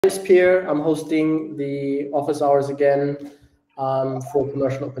Thanks, Pierre. I'm hosting the office hours again for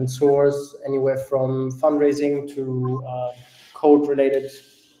commercial open source, anywhere from fundraising to code-related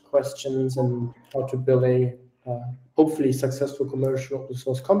questions and how to build a hopefully successful commercial open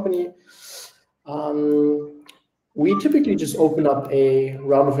source company. We typically just open up a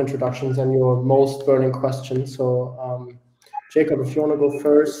round of introductions and your most burning questions. So Jacob, if you want to go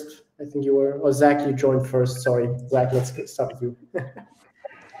first, I think you were, or Zach, you joined first. Sorry, Zach, let's start with you.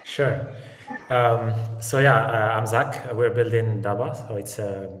 Sure. I'm Zach. We're building Daba. So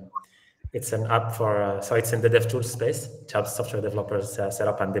it's an app for, so it's in the DevTools space. It helps software developers set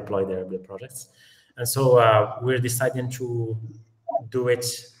up and deploy their projects. And so we're deciding to do it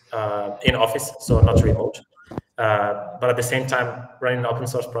in office, so not remote. But at the same time, running an open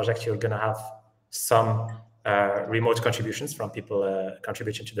source project, you're going to have some remote contributions from people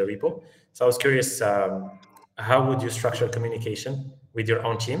contributing to the repo. So I was curious, how would you structure communication with your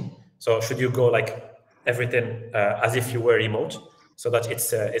own team? So should you go like everything as if you were remote, so that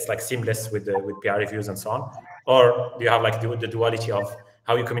it's like seamless with PR reviews and so on, or do you have like the duality of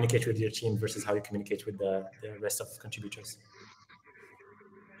how you communicate with your team versus how you communicate with the rest of the contributors?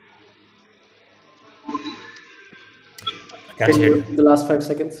 I can't hear you. The last 5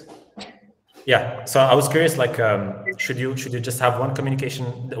 seconds. Yeah, so I was curious, like, should you just have one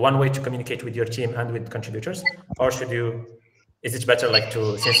way to communicate with your team and with contributors, or is it better like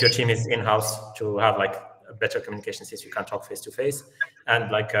since your team is in-house, to have like a better communication since you can't talk face to face,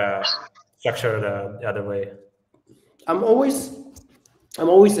 and like structure the other way? I'm always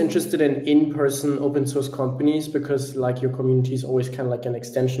interested in in-person open source companies, because like your community is always kind of like an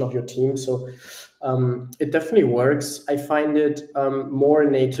extension of your team. So it definitely works. I find it more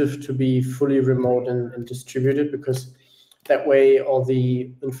native to be fully remote and distributed, because that way all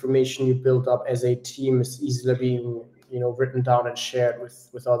the information you build up as a team is easily being written down and shared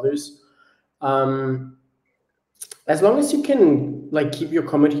with others. As long as you can like keep your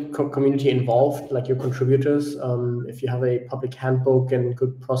community involved, like your contributors, if you have a public handbook and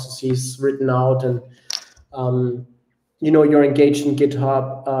good processes written out, and you're engaged in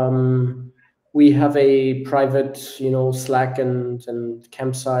GitHub. We have a private, Slack and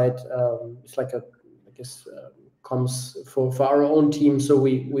campsite. It's like comms for our own team. So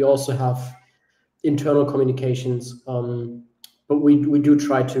we also have internal communications. But we do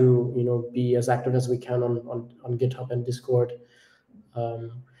try to be as active as we can on GitHub and Discord.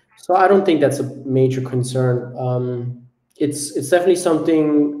 So I don't think that's a major concern. It's definitely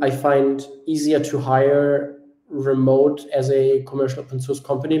something I find easier to hire remote as a commercial open source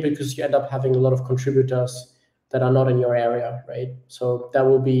company, because you end up having a lot of contributors that are not in your area, right? So that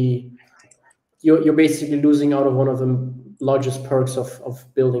will be, you're basically losing out of one of the largest perks of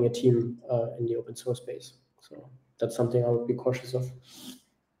building a team in the open source space. So that's something I would be cautious of.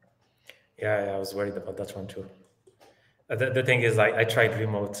 Yeah, I was worried about that one too. The thing is, I tried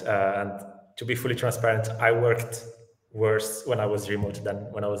remote, and to be fully transparent, I worked worse when I was remote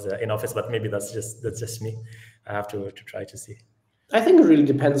than when I was in office. But maybe that's just me. I have to try to see. I think it really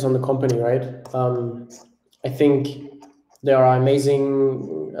depends on the company, right? I think there are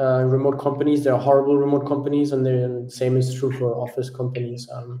amazing remote companies. There are horrible remote companies, and the same is true for office companies.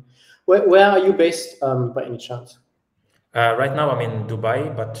 Where are you based, by any chance? Right now I'm in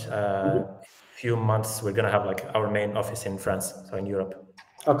Dubai, but few months we're gonna have like our main office in France, so in Europe.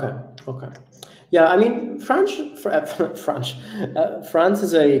 Okay. Yeah, I mean, France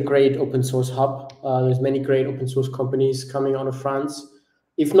is a great open source hub. There's many great open source companies coming out of France,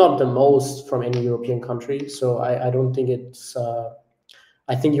 if not the most from any European country. So I don't think it's,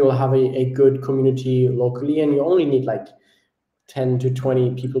 I think you will have a good community locally, and you only need like 10 to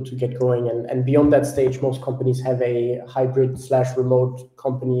 20 people to get going. And beyond that stage, most companies have a hybrid/remote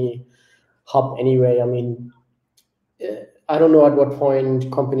company hub anyway. I mean, I don't know at what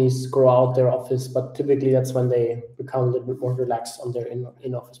point companies grow out their office, but typically that's when they become a little bit more relaxed on their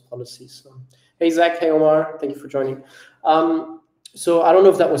in-office policies. So, hey, Zach, hey, Omar, thank you for joining. So I don't know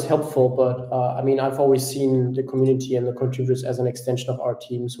if that was helpful, but I mean, I've always seen the community and the contributors as an extension of our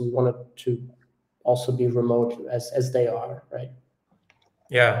team. So we wanted to also be remote as they are, right?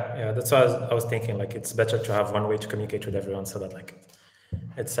 Yeah, that's what I was thinking. Like, it's better to have one way to communicate with everyone, so that like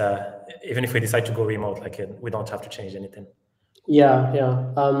it's even if we decide to go remote, like we don't have to change anything. Yeah.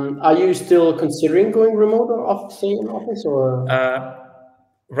 Are you still considering going remote or staying in office, or?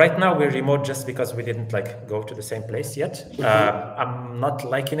 Right now we're remote just because we didn't like go to the same place yet. I'm not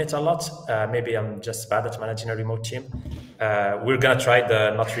liking it a lot. Maybe I'm just bad at managing a remote team. We're gonna try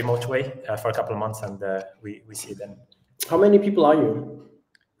the not remote way for a couple of months, and we see then. How many people are you?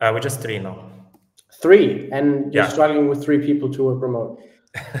 We're just 3 now. 3, and you're struggling with 3 people to work remote.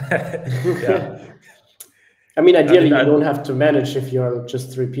 Yeah. I mean, ideally, you don't have to manage if you're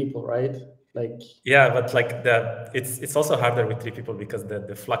just 3 people, right? Like, yeah, but like it's also harder with 3 people because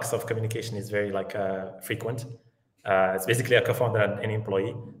the flux of communication is very like frequent. It's basically a co-founder and an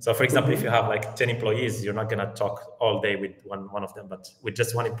employee. So, for example, if you have like 10 employees, you're not gonna talk all day with one of them. But with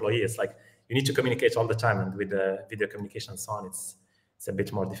just one employee, it's like you need to communicate all the time, and with the video communication and so on, it's a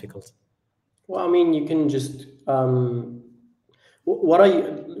bit more difficult. well, I mean, you can just what are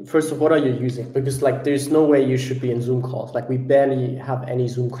you, first of all, what are you using? Because like there's no way you should be in Zoom calls. Like we barely have any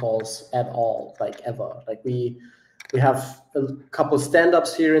Zoom calls at all, like ever. Like we have a couple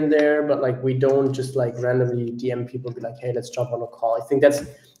stand-ups here and there, but like we don't just like randomly DM people and be like, hey, let's jump on a call. I think that's,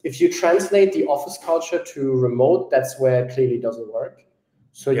 if you translate the office culture to remote, that's where it clearly doesn't work.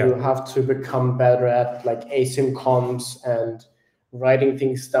 So you have to become better at like async comms and writing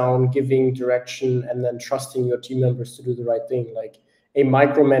things down, giving direction, and then trusting your team members to do the right thing. Like a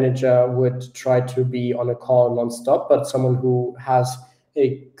micromanager would try to be on a call nonstop, but someone who has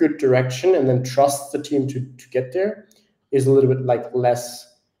a good direction and then trusts the team to get there is a little bit like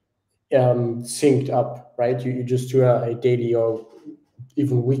less synced up, right? You just do a daily or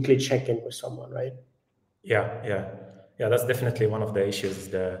even weekly check-in with someone, right? Yeah. That's definitely one of the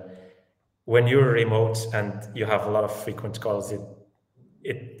issues. When you're remote and you have a lot of frequent calls,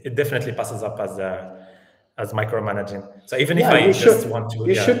 it definitely passes up as micromanaging. So even if I just want to,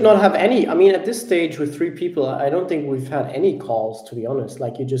 you should not have any. I mean, at this stage with 3 people, I don't think we've had any calls, to be honest.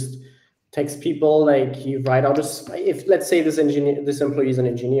 Like you just text people, like you write out if let's say this employee is an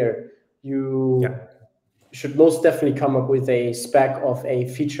engineer, you should most definitely come up with a spec of a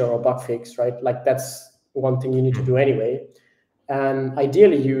feature or bug fix, right? Like that's one thing you need to do anyway. And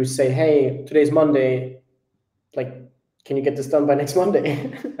ideally you say, hey, today's Monday, like, can you get this done by next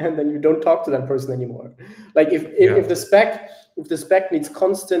Monday? And then you don't talk to that person anymore. Like if the spec needs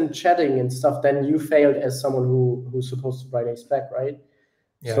constant chatting and stuff, then you failed as someone who's supposed to write a spec, right?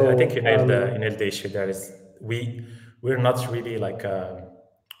 Yeah, so, I think you nailed the issue there. Is we're not really like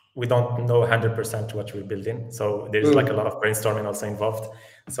we don't know 100% what we're building, so there's like a lot of brainstorming also involved.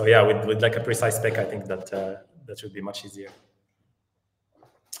 So yeah, with like a precise spec, I think that that would be much easier.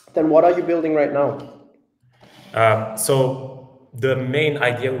 Then what are you building right now? So the main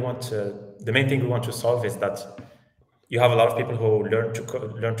thing we want to solve is that you have a lot of people who learn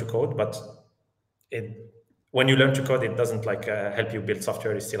to code, but when you learn to code, it doesn't like help you build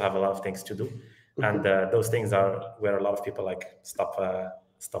software. You still have a lot of things to do, and those things are where a lot of people like stop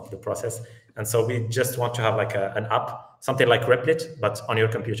the process. And so we just want to have like an app, something like Replit, but on your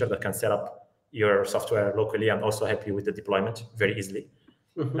computer that can set up your software locally and also help you with the deployment very easily.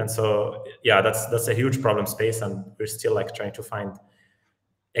 And so yeah, that's a huge problem space, and we're still like trying to find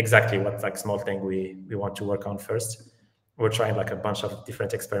exactly what like small thing we want to work on first. We're trying like a bunch of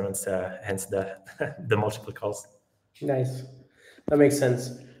different experiments, hence the the multiple calls. Nice, that makes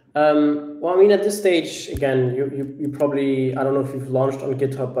sense. Well, I mean, at this stage, again, you probably, I don't know if you've launched on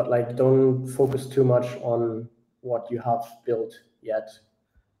GitHub, but like don't focus too much on what you have built yet.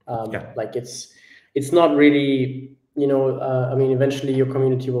 Like it's not really, you know, I mean, eventually your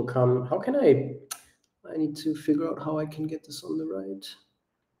community will come. How can I need to figure out how I can get this on the right.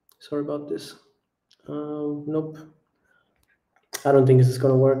 Sorry about this. Nope. I don't think this is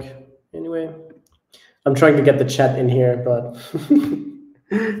going to work. Anyway, I'm trying to get the chat in here, but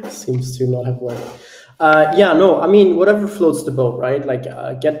seems to not have worked. Yeah, no, I mean, whatever floats the boat, right? Like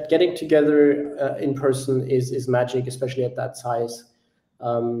getting together in person is magic, especially at that size.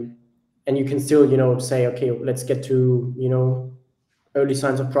 And you can still, you know, say, okay, let's get to, you know, early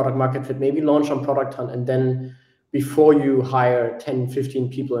signs of product market fit, maybe launch on Product Hunt, and then before you hire 10, 15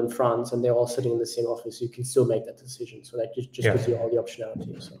 people in France and they're all sitting in the same office, you can still make that decision. So that just gives you all the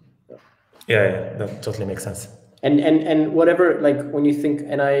optionality. So yeah, that totally makes sense. And whatever, like when you think,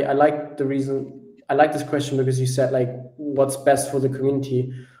 and I like the reason, I like this question because you said like, what's best for the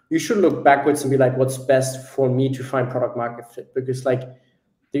community? You should look backwards and be like, what's best for me to find product market fit? Because like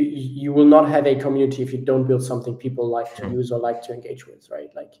you will not have a community if you don't build something people like to use or like to engage with, right?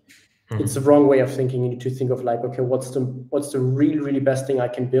 Like it's the wrong way of thinking. You need to think of like, okay, what's the really best thing I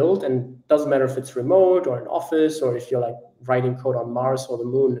can build? And it doesn't matter if it's remote or an office or if you're like writing code on Mars or the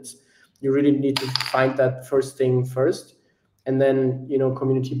moon. You really need to find that first thing first, and then, you know,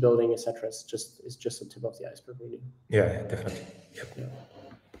 community building, etc. is just the tip of the iceberg, really. Yeah, definitely. Yep. Yeah.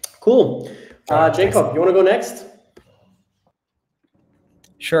 Cool. Jacob, you want to go next?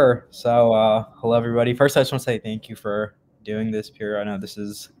 Sure. So hello, everybody. First, I just want to say thank you for doing this, Pierre. I know this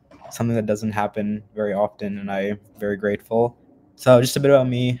is something that doesn't happen very often, and I'm very grateful. So just a bit about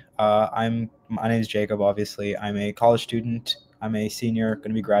me. My name is Jacob, obviously. I'm a college student. I'm a senior, going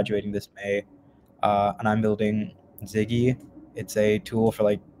to be graduating this May, and I'm building Ziggy. It's a tool for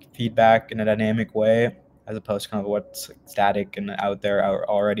like feedback in a dynamic way, as opposed to kind of what's static and out there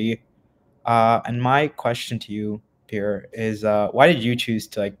already. And my question to you, Pierre, is why did you choose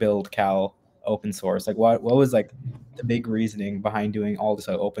to like build Cal open source? Like, what was like the big reasoning behind doing all this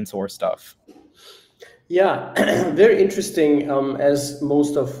open source stuff? Yeah, very interesting. As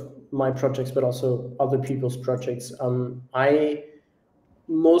most of my projects, but also other people's projects, I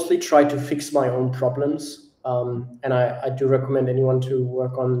mostly try to fix my own problems, and I do recommend anyone to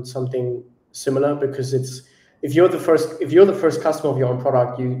work on something similar, because it's if you're the first customer of your own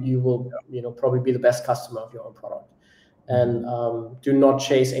product, you will probably be the best customer of your own product. And do not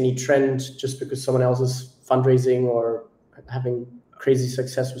chase any trend just because someone else is fundraising or having crazy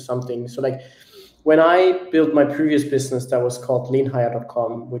success with something. So like, when I built my previous business that was called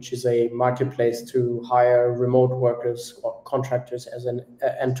leanhire.com, which is a marketplace to hire remote workers or contractors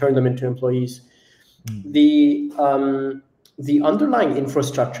and turn them into employees, the underlying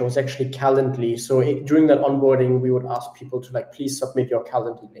infrastructure was actually Calendly. So during that onboarding, we would ask people to like, please submit your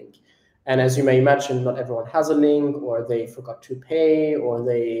Calendly link. And as you may imagine, not everyone has a link, or they forgot to pay, or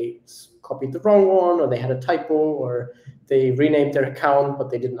they copied the wrong one, or they had a typo, or they renamed their account,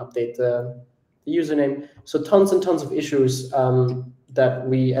 but they didn't update the username. So tons and tons of issues that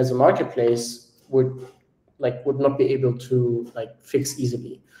we as a marketplace would not be able to like fix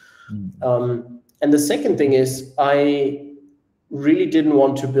easily. And the second thing is, I really didn't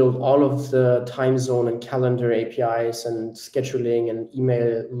want to build all of the time zone and calendar APIs and scheduling and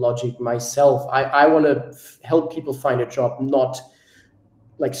email logic myself. I want to help people find a job, not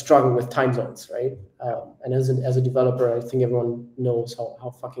like struggle with time zones, right? And as a developer, I think everyone knows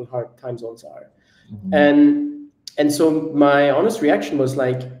how fucking hard time zones are. And so my honest reaction was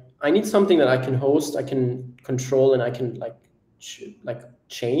like, I need something that I can host, I can control, and I can like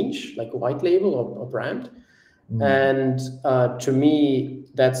change, like a white label or brand. And to me,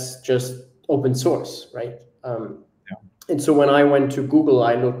 that's just open source, right? And so when I went to Google,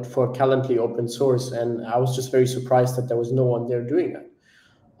 I looked for Calendly open source, and I was just very surprised that there was no one there doing that.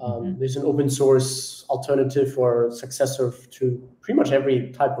 There's an open source alternative or successor to pretty much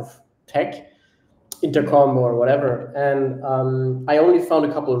every type of tech, Intercom or whatever. And I only found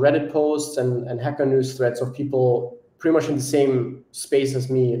a couple of Reddit posts and Hacker News threads of people pretty much in the same space as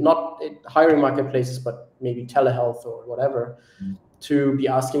me, not hiring marketplaces, but maybe telehealth or whatever, to be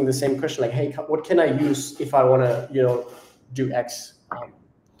asking the same question, like, hey, what can I use if I want to, do X?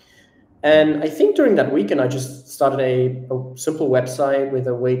 And I think during that weekend, I just started a simple website with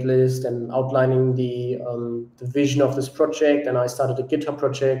a wait list and outlining the vision of this project. And I started a GitHub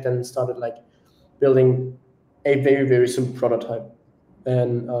project and started like building a very, very simple prototype.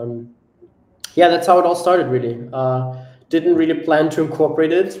 And yeah, that's how it all started, really. Didn't really plan to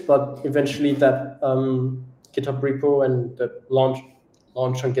incorporate it, but eventually that GitHub repo and the launch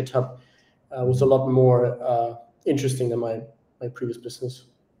on GitHub was a lot more interesting than my previous business.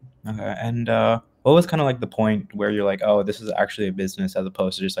 Okay. And what was kind of like the point where you're like, oh, this is actually a business as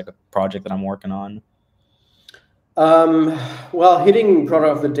opposed to just like a project that I'm working on? Well, hitting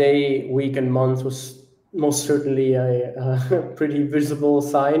product of the day, week, and month was most certainly a pretty visible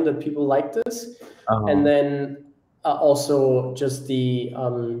sign that people liked this. And then also just the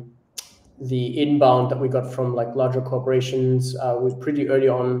inbound that we got from like larger corporations. We pretty early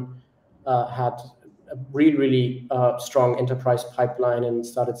on had a really, really strong enterprise pipeline and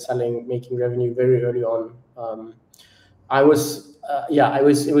started making revenue very early on. It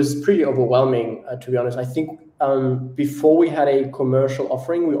was pretty overwhelming, to be honest. I think before we had a commercial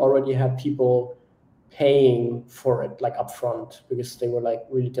offering, we already had people paying for it like upfront, because they were like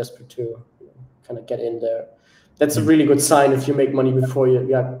really desperate to kind of get in there. That's a really good sign if you make money before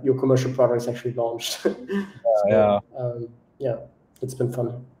your commercial product is actually launched. Yeah, it's been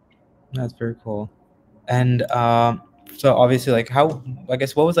fun. That's very cool. And so obviously, like, I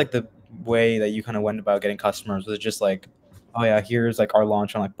guess what was like the way that you kind of went about getting customers? Was it just like, oh yeah, here's like our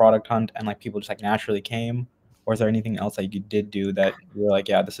launch on like Product Hunt, and like people just like naturally came, or is there anything else that you did do that you're like,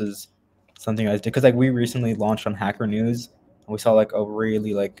 yeah, this is something I did? Because like we recently launched on Hacker News, and we saw like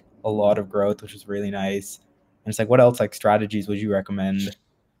a lot of growth, which was really nice. And it's like, what else like strategies would you recommend?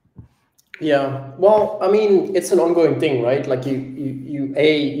 Yeah, well, I mean, it's an ongoing thing, right? Like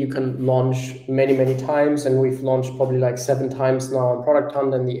you can launch many times, and we've launched probably like 7 times now on Product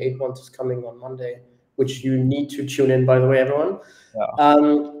Hunt, and the 8th one is coming on Monday, which you need to tune in, by the way, everyone.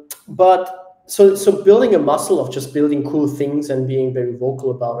 But so building a muscle of just building cool things and being very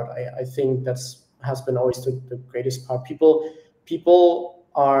vocal about it, I think has been always the greatest part. People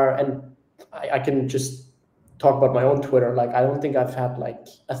are, and I can just talk about my own Twitter, like I don't think I've had like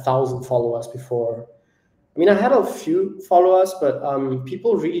 1,000 followers before. I mean, I had a few followers, but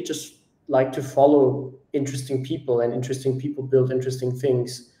people really just like to follow interesting people, and interesting people build interesting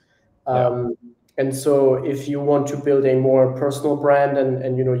things. And so if you want to build a more personal brand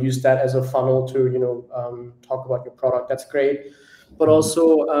and you know, use that as a funnel to, you know, talk about your product, that's great. But also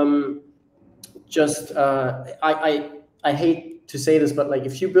just I hate to say this, but like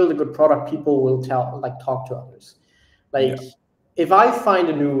if you build a good product, people will talk to others. Like if I find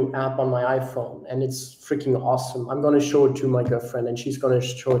a new app on my iPhone and it's freaking awesome, I'm going to show it to my girlfriend, and she's going to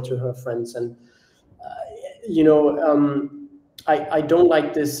show it to her friends. And you know, I don't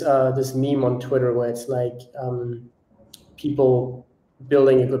like this this meme on Twitter where it's like people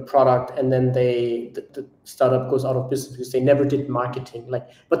building a good product and then the startup goes out of business because they never did marketing, like,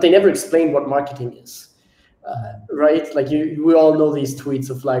 but they never explained what marketing is. Right? Like we all know these tweets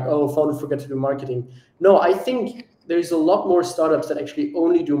of like, oh, founder forgot to do marketing. No, I think there's a lot more startups that actually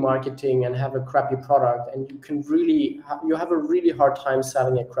only do marketing and have a crappy product, and you can really you have a really hard time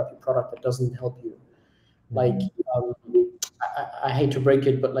selling a crappy product that doesn't help you. Like I hate to break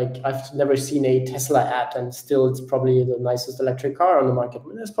it, but like I've never seen a Tesla ad, and still it's probably the nicest electric car on the market. I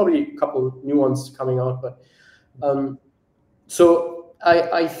mean, there's probably a couple new ones coming out, but so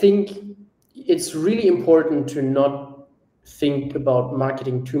I think it's really important to not think about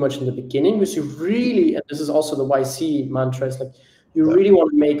marketing too much in the beginning, because you really, and this is also the YC mantra, is like you really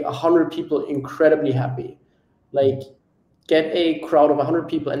want to make 100 people incredibly happy. Like get a crowd of 100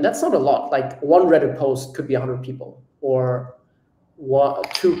 people, and that's not a lot. Like one Reddit post could be 100 people, or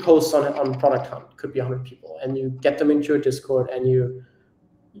two posts on Product Hunt could be 100 people, and you get them into your Discord, and you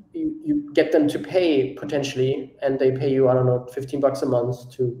get them to pay potentially, and they pay you, I don't know, $15 a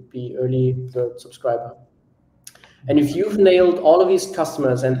month to be early bird subscriber. And if you've nailed all of these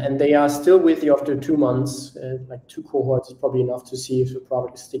customers and they are still with you after 2 months, like 2 cohorts is probably enough to see if the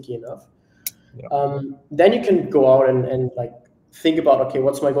product is sticky enough. Then you can go out and like think about, okay,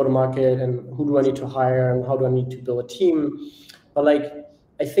 what's my go-to-market, and who do I need to hire, and how do I need to build a team? But like,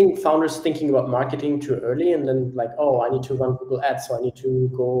 I think founders thinking about marketing too early, and then like, oh, I need to run Google Ads, so I need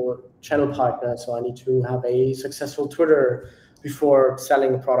to go channel partner, so I need to have a successful Twitter before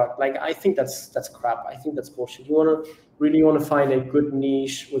selling a product. Like, I think that's crap. I think that's bullshit. You really want to find a good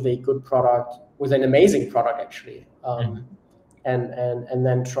niche with a good product, with an amazing product actually, and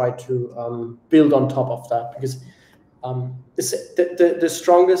then try to build on top of that, because the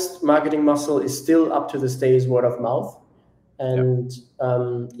strongest marketing muscle is still up to this day is word of mouth. And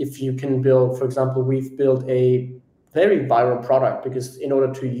if you can build, for example, we've built a very viral product, because in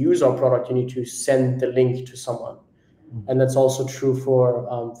order to use our product, you need to send the link to someone. And that's also true for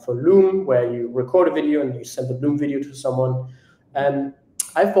Loom, where you record a video and you send the Loom video to someone. And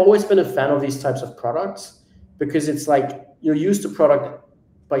I've always been a fan of these types of products, because it's like you use the product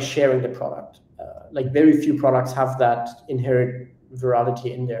by sharing the product. Like very few products have that inherent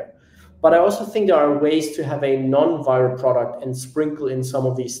virality in there. But I also think there are ways to have a non-viral product and sprinkle in some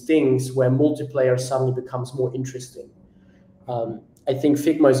of these things where multiplayer suddenly becomes more interesting. I think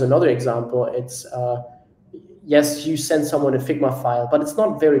Figma is another example. It's yes, you send someone a Figma file, but it's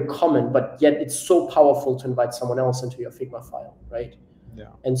not very common, but yet it's so powerful to invite someone else into your Figma file, right? Yeah.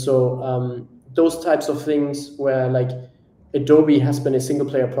 And so those types of things where like Adobe has been a single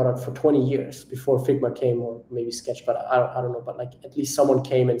player product for 20 years before Figma came, or maybe Sketch, but I don't know, but like at least someone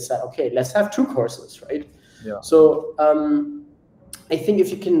came and said, okay, let's have 2 courses, right? Yeah. So I think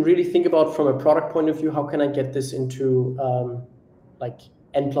if you can really think about from a product point of view, how can I get this into like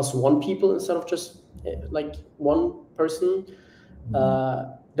N+1 people instead of just like one person,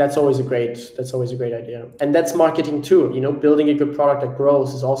 that's always a great idea. And that's marketing too, you know, building a good product that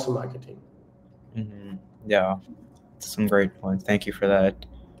grows is also marketing. Yeah, some great points. Thank you for that.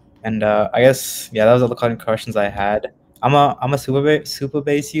 And I guess, yeah, that was all the kind of questions I had. I'm a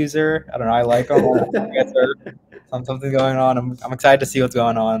Supabase user. I don't know, I like them. I guess there's something going on. I'm excited to see what's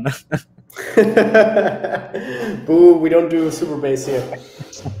going on. Boo, we don't do Supabase here.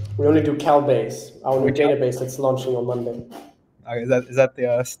 We only do Calbase, our new database that's launching on Monday. Okay, is that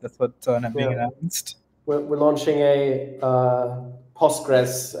that's what's being announced? We're launching a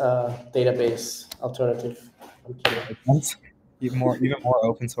Postgres database alternative. I'm kidding. Even more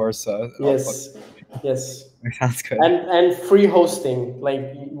open source. Yes. Sounds good. And free hosting,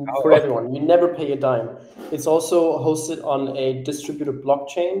 like for everyone. You never pay a dime. It's also hosted on a distributed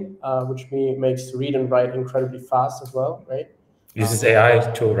blockchain, which makes read and write incredibly fast as well, right? This is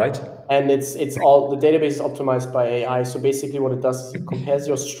AI too, right? And it's all, the database is optimized by AI. So basically what it does is it compares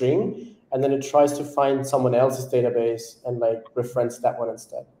your string, and then it tries to find someone else's database and like reference that one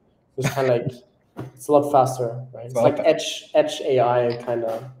instead. It's kind of like It's a lot faster, right? It's like edge AI kind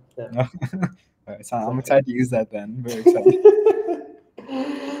of. Yeah. All right, so I'm excited to use that then. Very excited.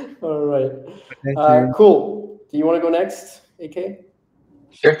 All right. Thank you. Cool. Do you want to go next, AK?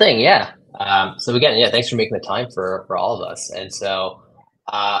 Sure thing. Yeah. So again, yeah, thanks for making the time for all of us. And so,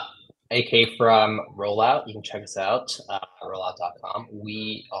 AK from Rollout, you can check us out, rollout.com.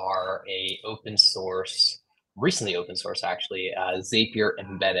 We are a open source, recently open source actually, Zapier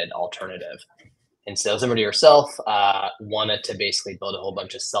embedded alternative. And so similar to yourself, wanted to basically build a whole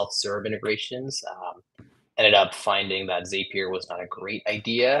bunch of self-serve integrations. Ended up finding that Zapier was not a great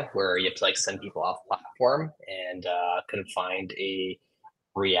idea, where you have to like send people off platform, and couldn't find a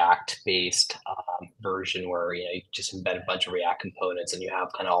React-based version where you just embed a bunch of React components and you have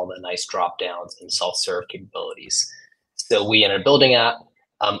kind of all the nice drop downs and self-serve capabilities. So we ended up building it.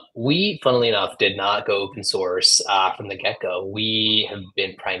 We, funnily enough, did not go open source from the get-go. We have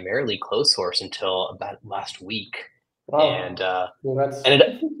been primarily closed source until about last week. Wow. And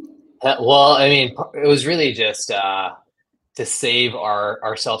well, well, I mean, it was really just to save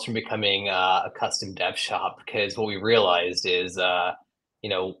ourselves from becoming a custom dev shop, because what we realized is,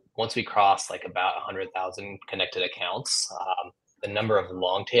 once we crossed like about 100,000 connected accounts, the number of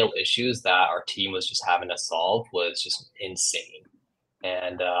long tail issues that our team was just having to solve was just insane.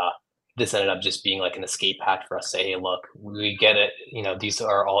 And this ended up just being like an escape hatch for us to say, hey, look, we get it. These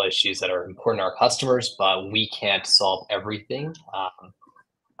are all issues that are important to our customers, but we can't solve everything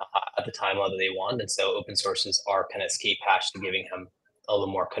at the timeline that they want. And so open sources are kind of escape hatch to giving them a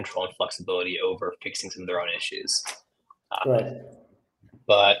little more control and flexibility over fixing some of their own issues. Right.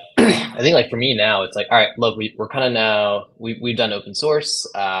 But I think like for me now, it's like, all right, look, we're kind of now, we've done open source.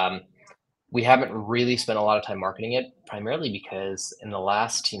 We haven't really spent a lot of time marketing it, primarily because in the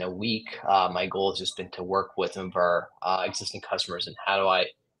last week, my goal has just been to work with some of our existing customers, and how do I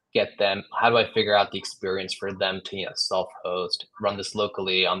figure out the experience for them to self-host, run this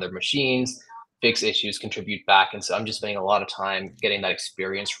locally on their machines, fix issues, contribute back. And so I'm just spending a lot of time getting that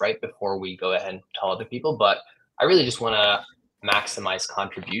experience right before we go ahead and tell other people. But I really just want to maximize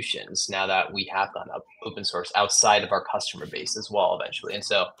contributions now that we have gone up open source outside of our customer base as well eventually. And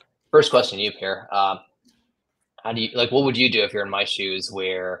so first question to you, Pierre, how do you, what would you do if you're in my shoes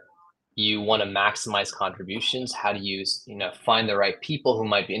where you want to maximize contributions? How do you, find the right people who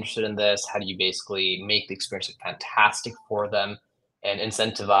might be interested in this? How do you basically make the experience fantastic for them and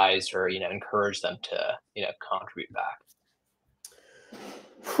incentivize or, encourage them to, contribute back?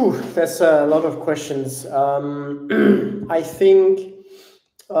 Whew, that's a lot of questions. I think,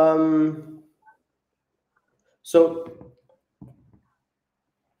 so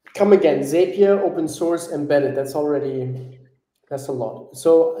come again, Zapier, open source, embedded, that's a lot.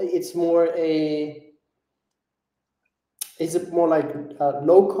 So it's more is it more like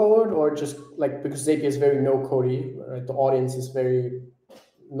low code, or just like, because Zapier is very no codey, right? The audience is very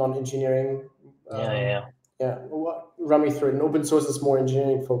non-engineering. Yeah. Run me through it. And open source is more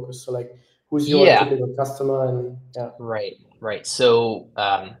engineering focused. So like, who's your typical customer? And Right. So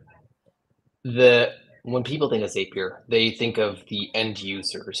when people think of Zapier, they think of the end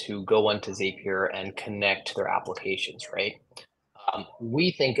users who go onto Zapier and connect their applications, right?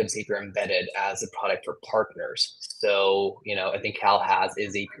 We think of Zapier embedded as a product for partners. So, I think Cal has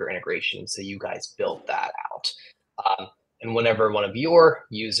is Zapier integration. So you guys built that out. And whenever one of your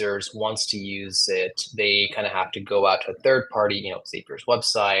users wants to use it, they kind of have to go out to a third party, Zapier's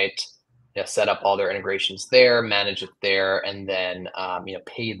website, set up all their integrations there, manage it there, and then,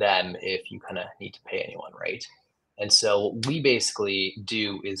 pay them if you kind of need to pay anyone, right? And so what we basically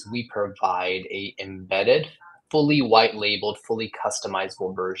do is we provide a embedded, fully white labeled, fully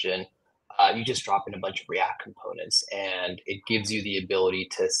customizable version. You just drop in a bunch of React components, and it gives you the ability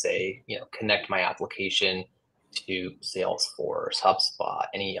to say, connect my application to Salesforce, HubSpot,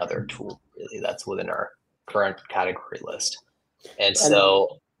 any other tool really that's within our current category list. And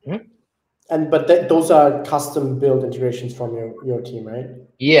so, but those are custom built integrations from your team, right?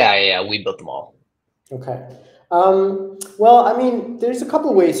 Yeah, we built them all. Okay. Well, I mean, there's a couple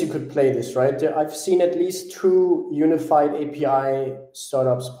of ways you could play this, right? I've seen at least 2 unified API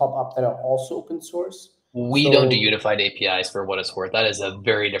startups pop up that are also open source. We don't do unified APIs, for what it's worth. That is a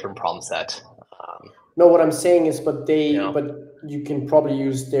very different problem set. No, what I'm saying is, but you can probably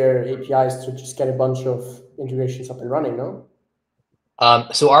use their APIs to just get a bunch of integrations up and running, no?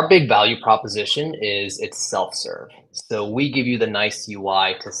 So our big value proposition is it's self-serve. So we give you the nice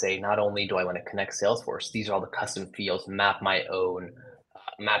UI to say, not only do I want to connect Salesforce, these are all the custom fields, map my own,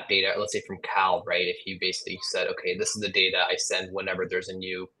 map data, let's say from Cal, right? If you basically said, okay, this is the data I send whenever there's a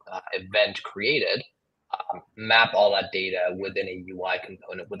new event created, map all that data within a UI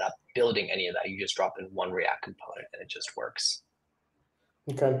component without building any of that. You just drop in one React component and it just works.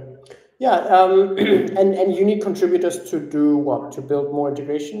 Okay. Yeah. And you need contributors to do what? To build more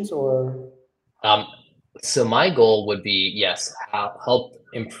integrations or? So my goal would be, yes, help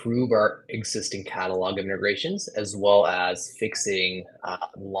improve our existing catalog of integrations, as well as fixing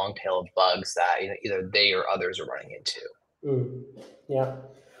long tail of bugs that either they or others are running into. Yeah.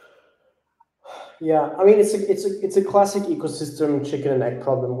 Yeah, I mean it's a classic ecosystem chicken and egg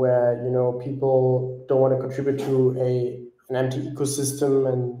problem where people don't want to contribute to an empty ecosystem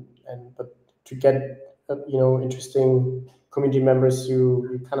and but to get interesting community members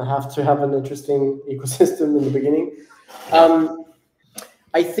you kind of have to have an interesting ecosystem in the beginning.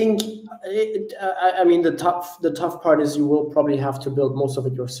 I think I mean the tough part is you will probably have to build most of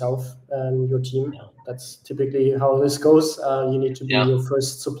it yourself and your team. That's typically how this goes. You need to be your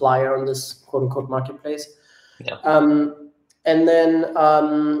first supplier on this quote unquote marketplace. And then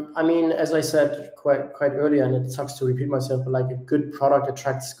I mean, as I said quite earlier, and it sucks to repeat myself, but like a good product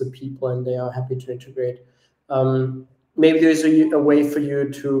attracts good people and they are happy to integrate. Maybe there's a way for you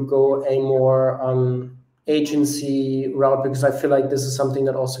to go a more agency route, because I feel like this is something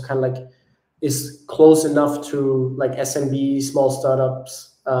that also kind of like is close enough to like SMB, small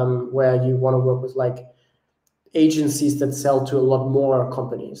startups, where you want to work with like agencies that sell to a lot more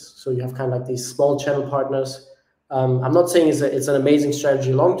companies. So you have kind of like these small channel partners. I'm not saying it's an amazing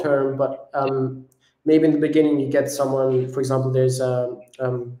strategy long term, but maybe in the beginning you get someone. For example, there's a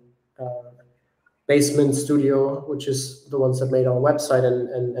Basement Studio, which is the ones that made our website,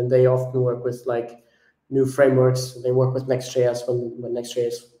 and they often work with like new frameworks. They work with Next.js when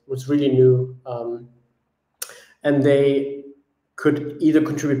Next.js was really new, and they could either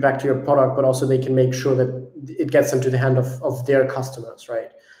contribute back to your product, but also they can make sure that it gets into the hand of their customers,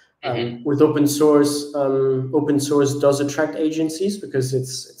 right? With open source does attract agencies because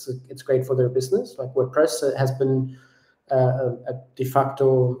it's great for their business. Like WordPress has been a de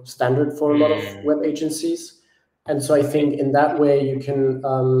facto standard for a lot of web agencies, and so I think in that way you can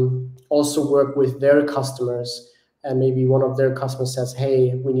also work with their customers, and maybe one of their customers says,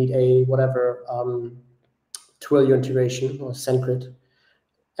 "Hey, we need a whatever Twilio integration or SendGrid,"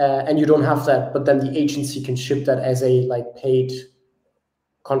 and you don't have that, but then the agency can ship that as a like paid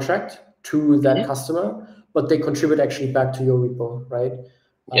contract to that customer, but they contribute actually back to your repo, right?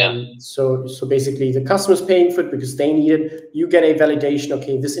 So basically the customer's paying for it because they need it. You get a validation,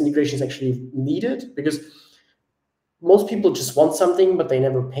 okay, this integration is actually needed, because most people just want something, but they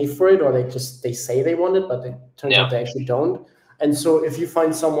never pay for it, or they say they want it, but it turns out they actually don't. And so if you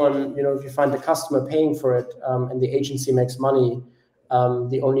find someone, if you find the customer paying for it, and the agency makes money,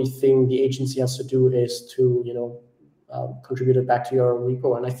 the only thing the agency has to do is to, contribute it back to your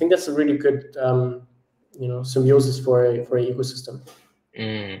repo. And I think that's a really good, symbiosis for a ecosystem.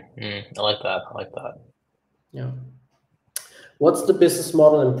 I like that. Yeah. What's the business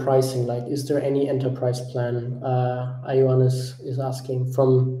model and pricing like? Is there any enterprise plan? Ioannis is asking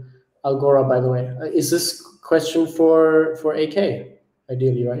from Algora, by the way. Is this question for AK,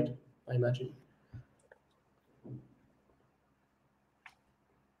 ideally, right? I imagine.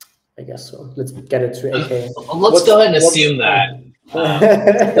 I guess so. Let's get it to AK. Let's go ahead and assume that.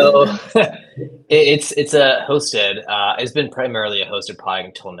 So it's a hosted. It's been primarily a hosted product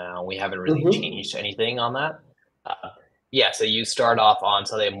until now. We haven't really changed anything on that. So you start off on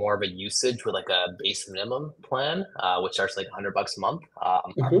something more of a usage with like a base minimum plan, which starts like $100 a month. Our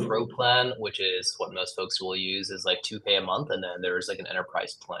pro plan, which is what most folks will use, is like $2K a month, and then there's like an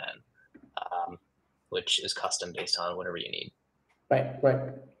enterprise plan, which is custom based on whatever you need. Right.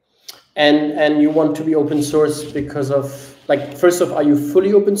 And you want to be open source because of, like, first off, are you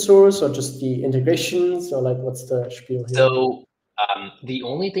fully open source or just the integrations, or like what's the spiel here? So the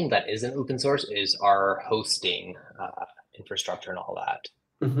only thing that isn't open source is our hosting infrastructure and all that,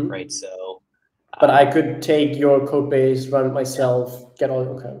 right? So, but I could take your code base, run it myself, get all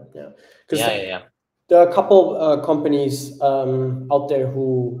There are a couple companies out there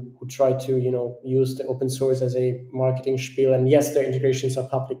who try to use the open source as a marketing spiel, and yes, their integrations are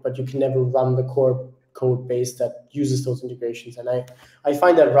public, but you can never run the core code base that uses those integrations. And I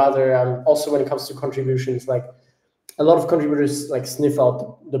find that rather also when it comes to contributions, like a lot of contributors like sniff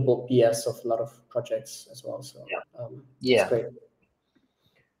out the BS of a lot of projects as well. So it's great.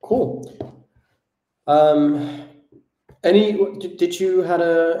 Cool. Did you had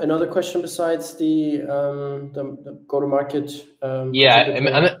another question besides the go-to-market?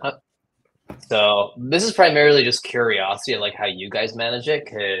 So this is primarily just curiosity, like how you guys manage it,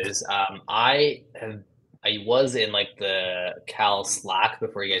 because I have I was in like the Cal Slack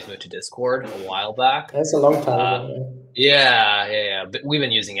before you guys moved to Discord a while back. That's a long time ago. Yeah. But we've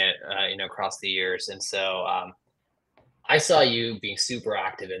been using it, across the years, and so I saw you being super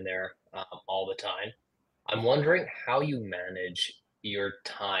active in there all the time. I'm wondering how you manage your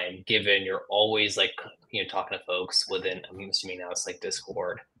time, given you're always like talking to folks within. I'm assuming now it's like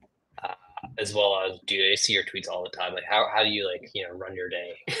Discord, as well as do they see your tweets all the time? Like how do you run your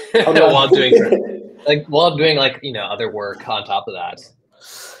day while doing other work on top of that?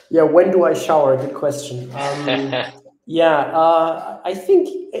 Yeah, when do I shower? Good question. Yeah, I think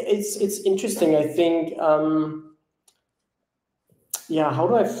it's interesting. I think yeah, how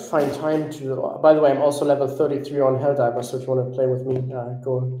do I find time to? By the way, I'm also level 33 on Helldivers, so if you want to play with me,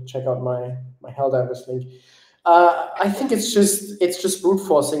 go check out my Helldivers link. I think it's just brute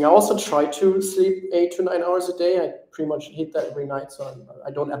forcing. I also try to sleep 8 to 9 hours a day. I pretty much hit that every night, so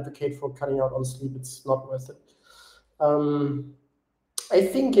I don't advocate for cutting out on sleep. It's not worth it. I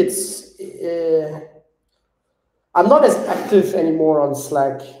think I'm not as active anymore on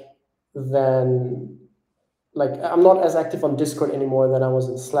Slack than I'm not as active on Discord anymore than I was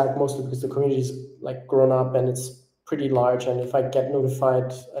in Slack, mostly because the community's grown up and it's pretty large. And if I get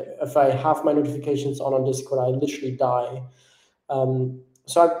notified, if I have my notifications on Discord, I literally die.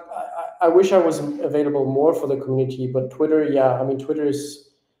 So I wish I was available more for the community, but Twitter, yeah, I mean, Twitter it's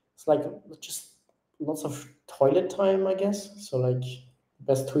just lots of toilet time, I guess. So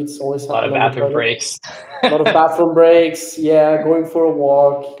best tweets always happen. A lot of bathroom breaks. A lot of bathroom breaks. Yeah, going for a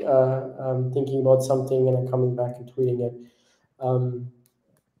walk, thinking about something, and then coming back and tweeting it.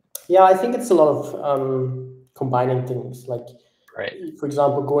 Yeah, I think it's a lot of combining things. Right. For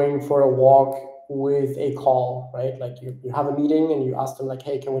example, going for a walk with a call, right? You have a meeting and you ask them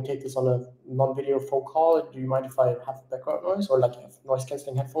hey, can we take this on a non-video phone call? Do you mind if I have background noise, or you have noise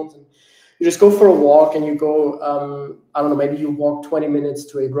canceling headphones? And you just go for a walk and you go, I don't know, maybe you walk 20 minutes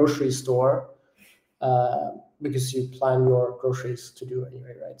to a grocery store because you plan your groceries to do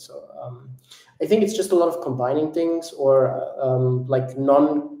anyway, right? So I think it's just a lot of combining things, or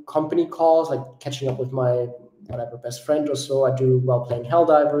non-company calls, like catching up with my best friend or so. I do while playing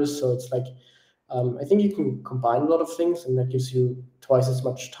Helldivers, so it's I think you can combine a lot of things, and that gives you twice as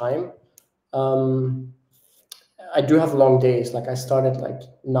much time. I do have long days. I started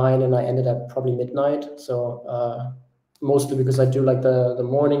 9 and I ended at probably midnight. So mostly because I do the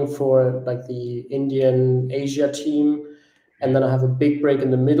morning for the Indian Asia team, and then I have a big break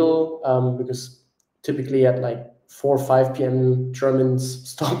in the middle because typically at 4 or 5 p.m. Germans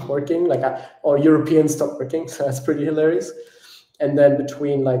stop working, or Europeans stop working. So that's pretty hilarious. And then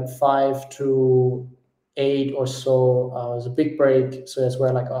between 5 to 8 or so, there's a big break. So that's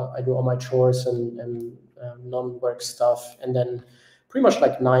where I do all my chores and non-work stuff. And then pretty much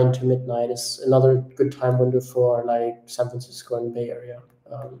 9 to midnight is another good time window for San Francisco and Bay Area.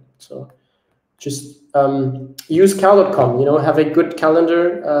 So just use cal.com, have a good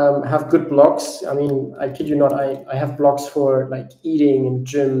calendar, have good blogs. I mean, I kid you not, I have blogs for eating and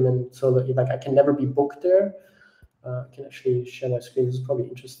gym, and so that I can never be booked there. I can actually share my screen. This is probably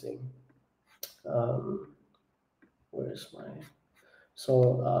interesting. Where's my...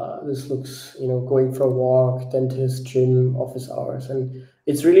 So this looks, going for a walk, dentist, gym, office hours. And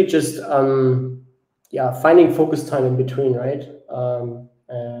it's really just, finding focus time in between, right?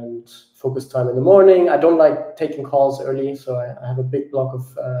 And focus time in the morning. I don't like taking calls early, so I have a big block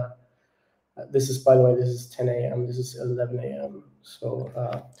of, this is, by the way, this is 10 a.m., this is 11 a.m. So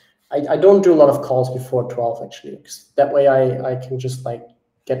I don't do a lot of calls before 12, actually, because that way I can just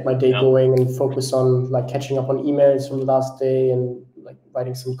get my day going and focus on catching up on emails from the last day and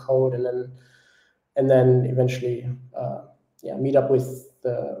writing some code, and then eventually meet up with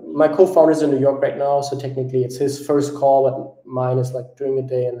my co-founder's in New York right now, so technically it's his first call, but mine is during the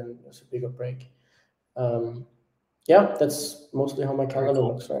day, and then there's a bigger break. Yeah, that's mostly how my calendar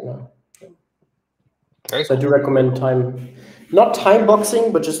looks right now. Very so cool. I do recommend not time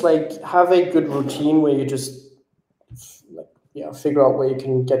boxing, but just have a good routine where you just figure out where you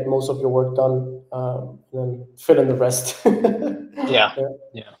can get most of your work done, and then fill in the rest. Yeah.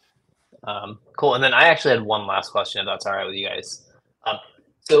 Cool. And then I actually had one last question, if that's all right with you guys.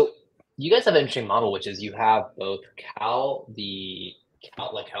 So you guys have an interesting model, which is you have both Cal on the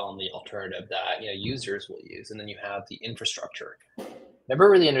alternative that users will use, and then you have the infrastructure. Never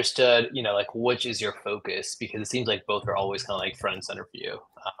really understood, which is your focus, because it seems like both are always kind of front and center for you.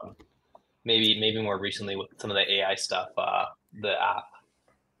 Maybe more recently with some of the AI stuff, the app.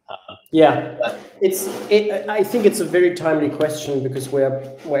 I think it's a very timely question, because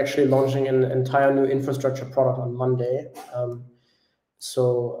we're actually launching an entire new infrastructure product on Monday.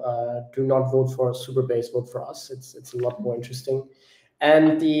 So do not vote for Superbase, vote for us. It's a lot more interesting.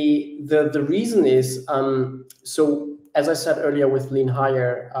 And the reason is, so as I said earlier with Lean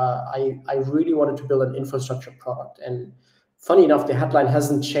Hire, I really wanted to build an infrastructure product. And funny enough, the headline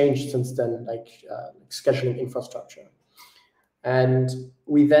hasn't changed since then, like scheduling infrastructure. And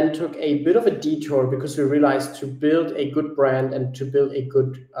we then took a bit of a detour because we realized to build a good brand and to build a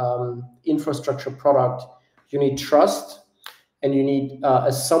good infrastructure product, you need trust and you need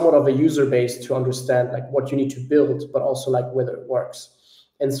a somewhat of a user base to understand like what you need to build, but also like whether it works.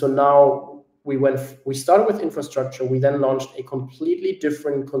 And so now we started with infrastructure. We then launched a completely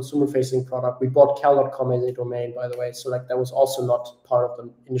different consumer-facing product. We bought cal.com as a domain, by the way. So like that was also not part of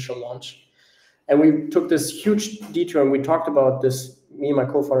the initial launch. And we took this huge detour and we talked about this, me and my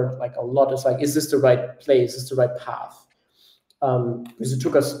co-founder, like a lot. It's like, is this the right place? Is this the right path? Because it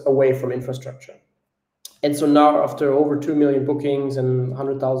took us away from infrastructure. And so now after over 2 million bookings and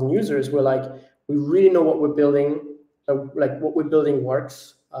 100,000 users, we're like, we really know what we're building, like what we're building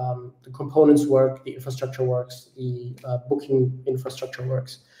works. The components work, the infrastructure works, the booking infrastructure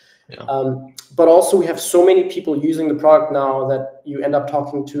works. Yeah. But also we have so many people using the product now that you end up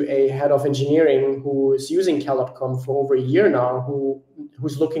talking to a head of engineering who is using cal.com for over a year now,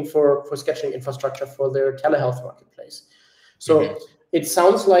 who's looking for scheduling infrastructure for their telehealth marketplace. So it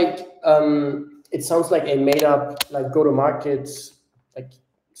sounds like a made up like go-to-market like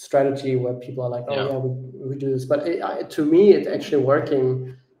strategy where people are like, oh yeah, we do this. But to me, it's actually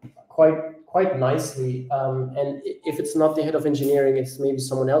working quite nicely. And if it's not the head of engineering, it's maybe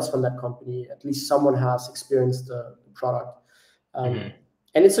someone else from that company. At least someone has experienced the product. And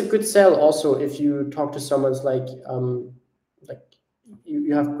it's a good sell also if you talk to someone's like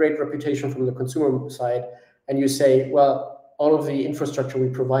you have great reputation from the consumer side and you say, well, all of the infrastructure we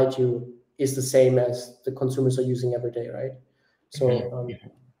provide you is the same as the consumers are using every day, right? So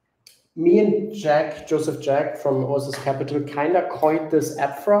me and Joseph Jack from OSS Capital kind of coined this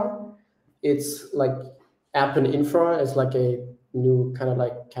AppFra. It's like app and infra is like a new kind of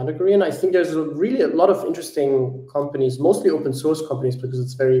like category. And I think there's really a lot of interesting companies, mostly open source companies, because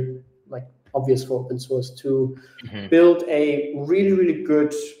it's very like obvious for open source to build a really, really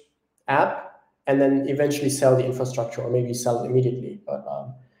good app and then eventually sell the infrastructure or maybe sell it immediately. But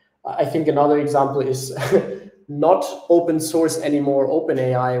I think another example is not open source anymore,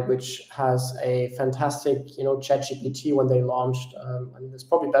 OpenAI, which has a fantastic, ChatGPT when they launched. I mean, there's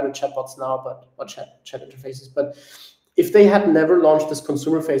probably better chatbots now, or chat interfaces. But if they had never launched this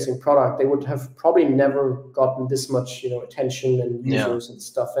consumer-facing product, they would have probably never gotten this much, attention and users and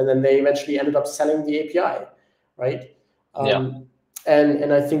stuff. And then they eventually ended up selling the API, right?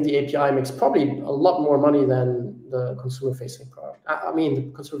 And I think the API makes probably a lot more money than the consumer-facing product. I mean,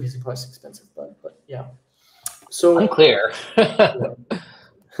 the consumer-facing product is expensive, but yeah. So unclear. Yeah.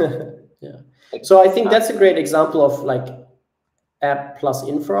 So I think that's a great example of like app plus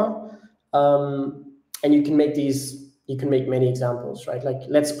infra. And you can make many examples, right? Like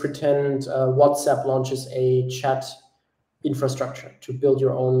let's pretend WhatsApp launches a chat infrastructure to build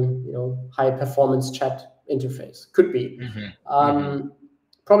your own, high performance chat interface. Could be.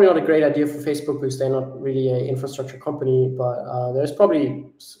 Probably not a great idea for Facebook because they're not really an infrastructure company, but there's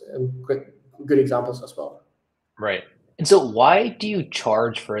probably good examples as well. Right. And so why do you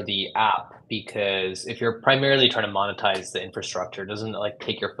charge for the app? Because if you're primarily trying to monetize the infrastructure, doesn't it like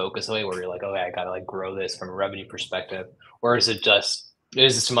take your focus away where you're like, okay, I gotta like grow this from a revenue perspective? Or is it just,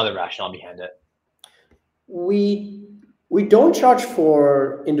 is there some other rationale behind it? We don't charge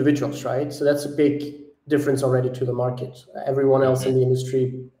for individuals, right? So that's a big difference already to the market. Everyone else in the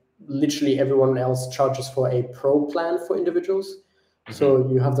industry, literally everyone else charges for a pro plan for individuals. So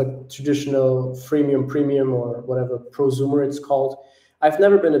you have the traditional freemium, premium, or whatever, prosumer it's called. I've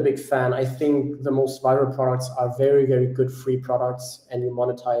never been a big fan. I think the most viral products are very, very good free products, and you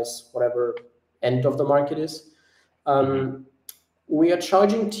monetize whatever end of the market is. We are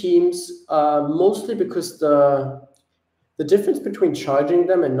charging teams mostly because the difference between charging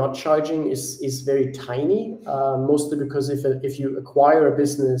them and not charging is very tiny. Mostly because if you acquire a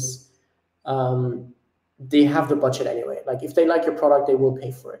business, they have the budget anyway. Like if they like your product, they will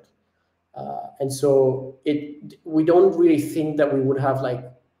pay for it. And so we don't really think that we would have like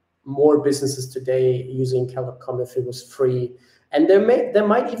more businesses today using cal.com if it was free. And there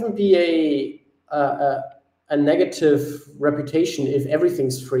might even be a negative reputation if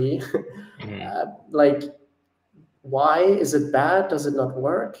everything's free. Like, why is it bad? Does it not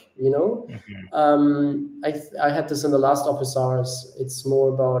work? I had this in the last office hours. It's more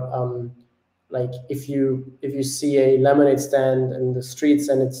about like if you see a lemonade stand in the streets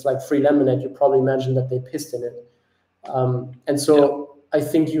and it's like free lemonade, you probably imagine that they pissed in it. And so I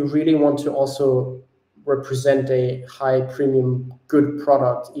think you really want to also represent a high premium good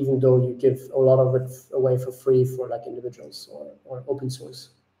product, even though you give a lot of it away for free for like individuals or open source.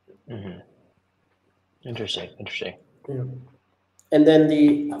 Interesting. Yeah. And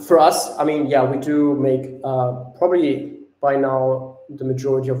then for us, I mean, yeah, we do make probably by now the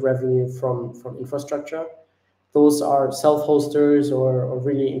majority of revenue from infrastructure. Those are self-hosters or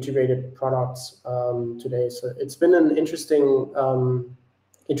really integrated products today. So it's been an interesting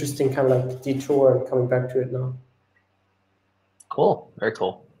kind of like detour and coming back to it now. Cool. Very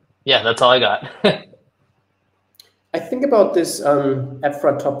cool. Yeah, that's all I got. I think about this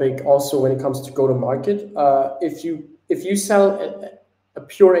EPFRA topic also when it comes to go to market. If you sell a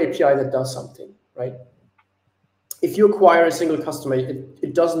pure API that does something, right? If you acquire a single customer,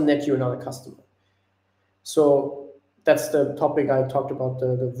 it doesn't net you another customer. So that's the topic I talked about,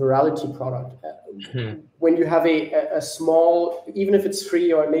 the virality product. When you have a small, even if it's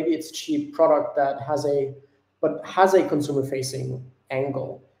free or maybe it's cheap product that has a consumer facing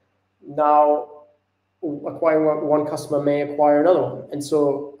angle, now acquiring one customer may acquire another one. And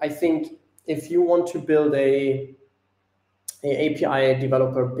so I think if you want to build a API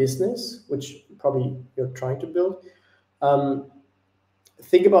developer business, which probably you're trying to build,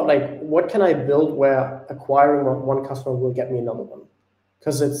 think about like, what can I build where acquiring one customer will get me another one?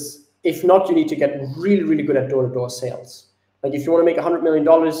 Because if not, you need to get really, really good at door-to-door sales. Like if you want to make $100 million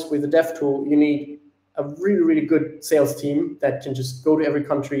with a dev tool, you need a really, really good sales team that can just go to every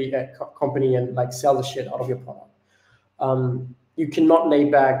company and like sell the shit out of your product. You cannot lay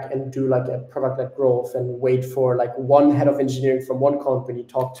back and do like a product-led growth and wait for like one head of engineering from one company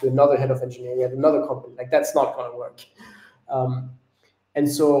talk to another head of engineering at another company. Like that's not going to work. And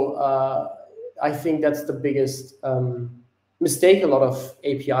so I think that's the biggest mistake a lot of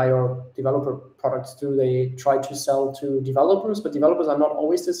API or developer products do. They try to sell to developers, but developers are not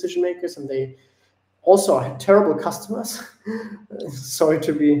always decision makers, and they also are terrible customers. Sorry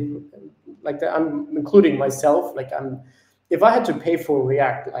to be like that. I'm including myself. Like if I had to pay for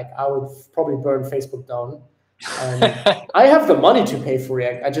React, like I would probably burn Facebook down. I have the money to pay for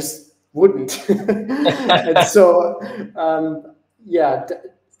React. I just wouldn't. And so, yeah,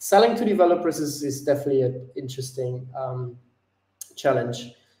 selling to developers is definitely an interesting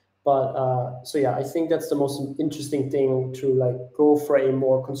challenge. But so yeah, I think that's the most interesting thing, to like go for a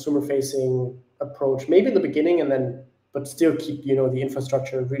more consumer-facing approach, maybe in the beginning, and then but still keep the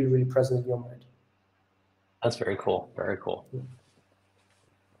infrastructure really, really present in your mind. That's very cool. Very cool.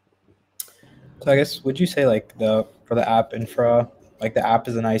 So I guess, would you say like for the app infra, like the app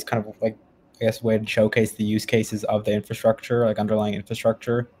is a nice kind of like, I guess, way to showcase the use cases of the infrastructure, like underlying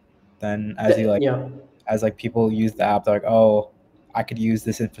infrastructure? Then as like people use the app, they're like, oh, I could use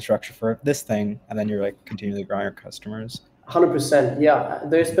this infrastructure for this thing, and then you're like continually growing your customers. 100%. Yeah,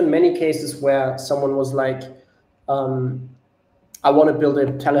 there's been many cases where someone was like, I want to build a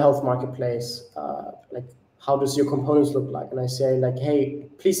telehealth marketplace. Like, how does your components look like? And I say like, hey,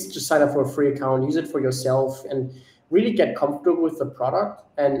 please just sign up for a free account, use it for yourself, and really get comfortable with the product.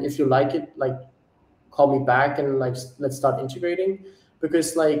 And if you like it, like, call me back and like, let's start integrating.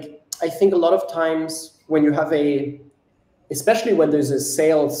 Because like, I think a lot of times when you have especially when there's a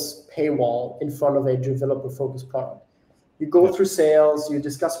sales paywall in front of a developer-focused product, you go through sales, you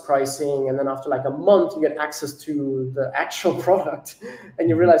discuss pricing, and then after like a month, you get access to the actual product, and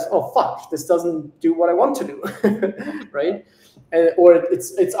you realize, oh fuck, this doesn't do what I want to do, right? Or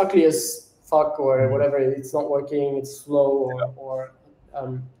it's ugly as fuck, or whatever. It's not working. It's slow,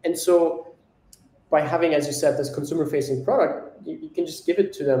 and so by having, as you said, this consumer-facing product, you can just give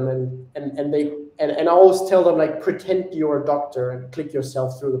it to them, and I always tell them like, pretend you're a doctor and click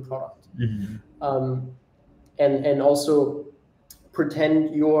yourself through the product. And also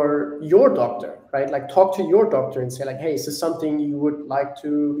pretend you're your doctor, right? Like talk to your doctor and say like, hey, is this something you would like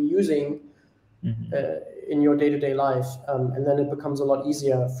to be using in your day-to-day life? And then it becomes a lot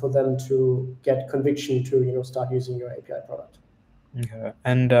easier for them to get conviction to start using your API product. Okay.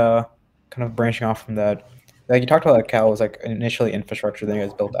 And kind of branching off from that, like you talked about, like Cal was like initially infrastructure, then you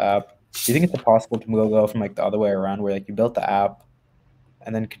guys built the app. Do you think it's possible to go from like the other way around, where like you built the app,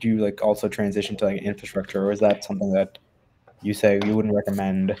 and then could you like also transition to like infrastructure, or is that something that you say you wouldn't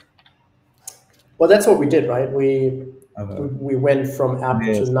recommend? Well, that's what we did, right? We went from app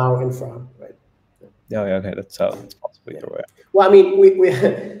to now infra, right? Yeah. Okay. That's possible either way. Well, I mean,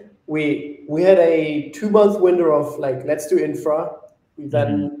 we had a 2-month window of like, let's do infra. We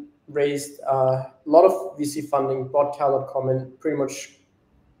then raised a lot of VC funding, bought Cal.com, and pretty much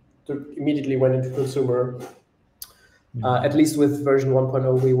immediately went into consumer. At least with version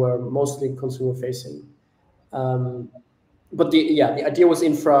 1.0, we were mostly consumer facing. but the idea was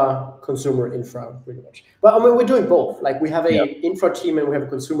consumer infra pretty much. But I mean, we're doing both. Like we have a infra team and we have a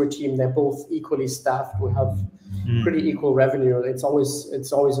consumer team. They're both equally staffed. We have pretty equal revenue. It's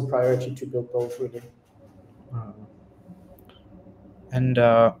always a priority to build both, really. And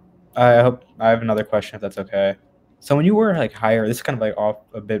I hope I have another question, if that's okay. So when you were like hiring, this is kind of like off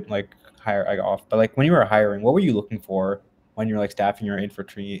a bit, like off, but like when you were hiring, what were you looking for when you're like staffing your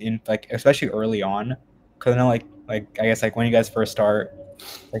infantry in, like especially early on? Because I know like I guess like when you guys first start,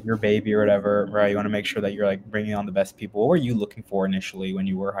 like your baby or whatever, right? You want to make sure that you're like bringing on the best people. What were you looking for initially when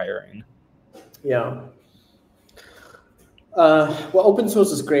you were hiring? Yeah. Well, open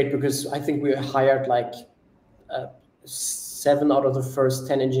source is great because I think we hired like 7 out of the first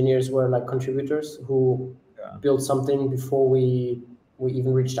 10 engineers were like contributors who built something before we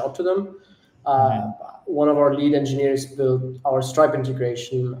even reached out to them. One of our lead engineers built our Stripe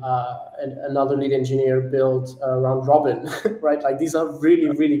integration, and another lead engineer built Round Robin, right? Like these are really,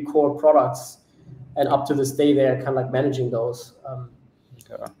 really core products, and up to this day they're kind of like managing those.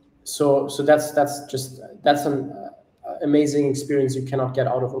 So that's an amazing experience you cannot get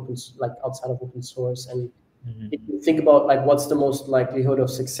out of outside of open source. And if you think about like what's the most likelihood of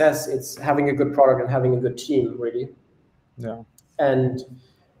success, it's having a good product and having a good team, really. Yeah. And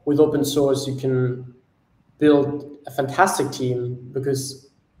with open source, you can build a fantastic team because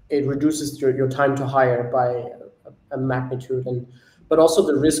it reduces your time to hire by a magnitude, but also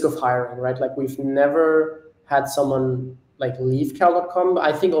the risk of hiring, right? Like we've never had someone like leave Cal.com.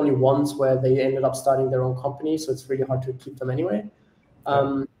 I think only once, where they ended up starting their own company, so it's really hard to keep them anyway.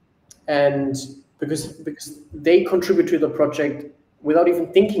 And because they contribute to the project without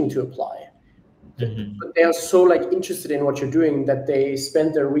even thinking to apply. But they are so like interested in what you're doing that they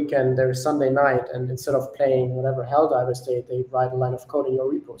spend their weekend, their Sunday night, and instead of playing whatever Helldivers, they write a line of code in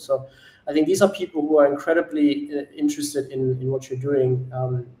your repo. So I think these are people who are incredibly interested in what you're doing,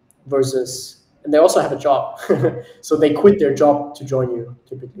 versus, and they also have a job, so they quit their job to join you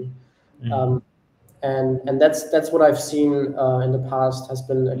typically. And that's what I've seen in the past has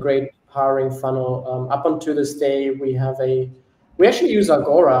been a great hiring funnel. Up until this day, we actually use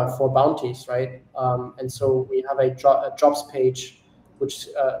Algora for bounties, right? And so we have a jobs page, which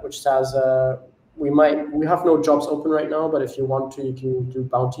says we have no jobs open right now, but if you want to, you can do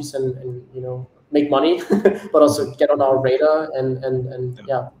bounties and make money, but also get on our radar and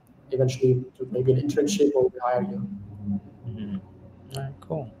eventually do maybe an internship or we hire you. All right,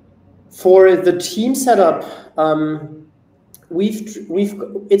 cool. For the team setup,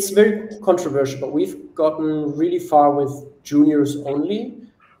 it's very controversial, but we've gotten really far with juniors only,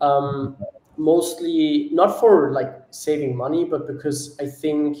 mostly not for like saving money, but because I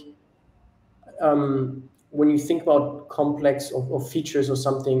think when you think about complex or features or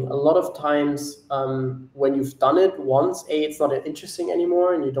something, a lot of times when you've done it once, it's not interesting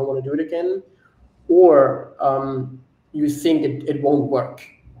anymore and you don't want to do it again, or you think it won't work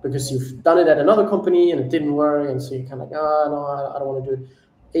because you've done it at another company and it didn't work, and so you're kind of like, no, I don't want to do it.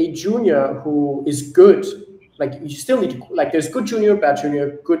 A junior who is good, like you still need to, like there's good junior, bad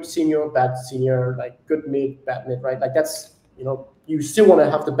junior, good senior, bad senior, like good mid, bad mid, right? Like that's, you still want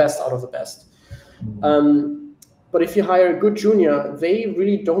to have the best out of the best. But if you hire a good junior, they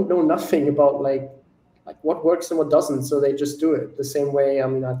really don't know nothing about like what works and what doesn't, so they just do it the same way. I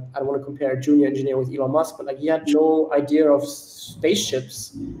mean, I don't want to compare a junior engineer with Elon Musk, but like he had no idea of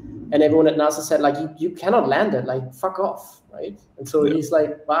spaceships, and everyone at NASA said like you cannot land it, like fuck off, right? And so he's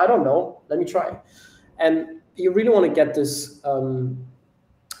like, well, I don't know, let me try. And you really want to get this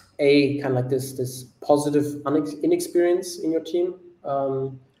this positive inexperience in your team.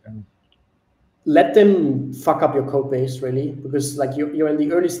 Let them fuck up your code base, really, because like you're in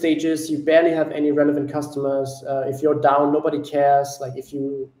the early stages, you barely have any relevant customers. If you're down, nobody cares. Like if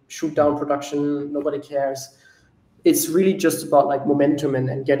you shoot down production, nobody cares. It's really just about like momentum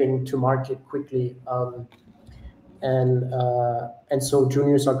and getting to market quickly. And so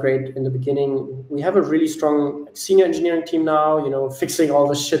juniors are great in the beginning. We have a really strong senior engineering team now, fixing all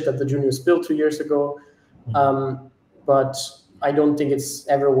the shit that the juniors built 2 years ago. But I don't think it's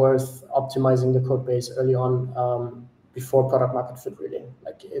ever worth optimizing the code base early on before product market fit, really.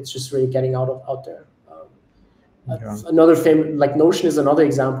 Like it's just really getting out there. Another famous, like Notion is another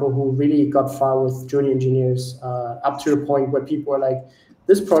example who really got far with junior engineers up to the point where people were like,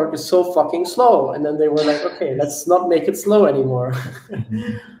 this product is so fucking slow. And then they were like, okay, let's not make it slow anymore.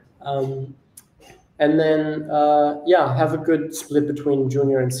 And then, have a good split between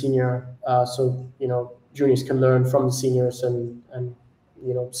junior and senior. So, juniors can learn from the seniors and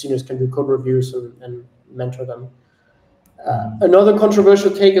seniors can do code reviews and mentor them. Another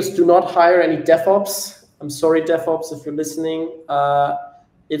controversial take is do not hire any DevOps. I'm sorry, DevOps, if you're listening.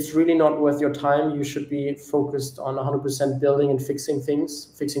 It's really not worth your time. You should be focused on 100% building and fixing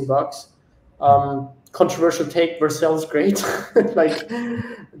things, fixing bugs. Controversial take, Vercel is great. Like,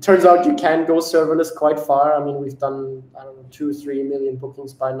 it turns out you can go serverless quite far. I mean, we've done, I don't know, 2-3 million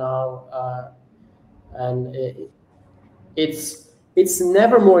bookings by now. And it's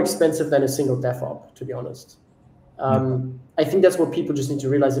never more expensive than a single DevOps, to be honest. I think that's what people just need to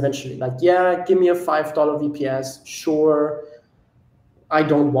realize eventually. Like, yeah, give me a $5 VPS. Sure, I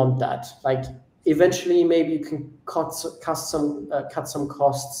don't want that. Like, eventually, maybe you can cut some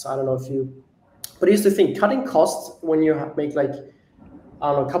costs. I don't know if you. But here's the thing: cutting costs when you make like,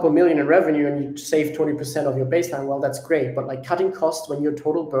 I don't know, a couple million in revenue and you save 20% of your baseline. Well, that's great. But like cutting costs when your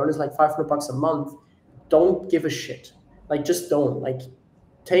total burn is like $500 a month, don't give a shit. Like, just don't. Like,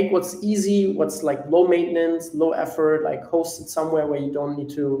 take what's easy, what's like low maintenance, low effort, like host it somewhere where you don't need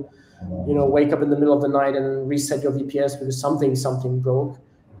to, you know, wake up in the middle of the night and reset your VPS because something broke.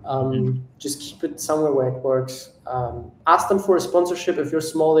 Just keep it somewhere where it works. Ask them for a sponsorship. If you're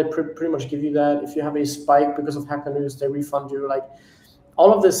small, they pretty much give you that. If you have a spike because of Hacker News, they refund you. Like,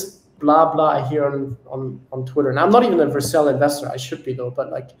 all of this blah blah I hear on Twitter, and I'm not even a Vercel investor. I should be though,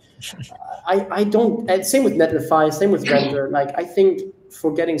 but like, I don't. And same with Netlify, same with Render. Like, I think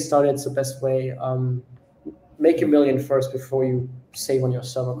for getting started, it's the best way. Make $1 million first before you save on your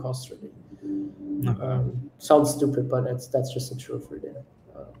server costs. Really, sounds stupid, but that's just the truth, really.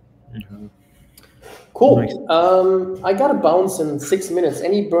 Cool. Nice. I gotta bounce in 6 minutes.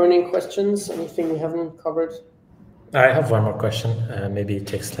 Any burning questions? Anything we haven't covered? I have one more question. Maybe it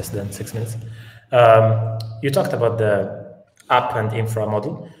takes less than 6 minutes. You talked about the app and infra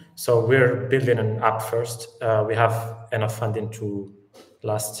model. So we're building an app first. We have enough funding to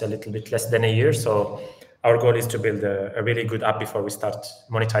last a little bit less than a year. So our goal is to build a really good app before we start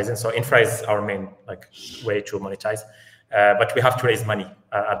monetizing. So infra is our main way to monetize. But we have to raise money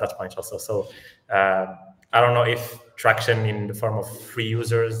at that point also. So I don't know if traction in the form of free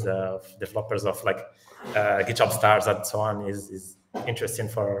users, developers of GitHub stars and so on is interesting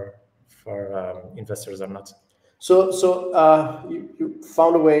for investors or not. So you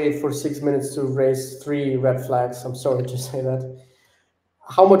found a way for 6 minutes to raise 3 red flags. I'm sorry to say that.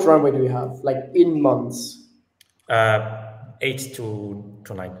 How much runway do you have, like in months? 8 to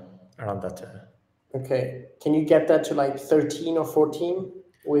 9, around that. Okay, can you get that to like 13 or 14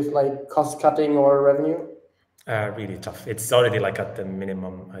 with like cost cutting or revenue? Really tough. It's already like at the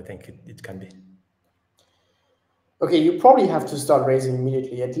minimum. I think it can be. Okay, you probably have to start raising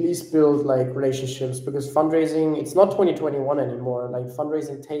immediately, at least build like relationships, because fundraising, it's not 2021 anymore. Like,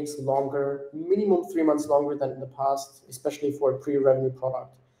 fundraising takes longer, minimum 3 months longer than in the past, especially for a pre-revenue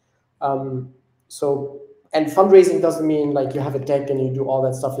product. And fundraising doesn't mean like you have a deck and you do all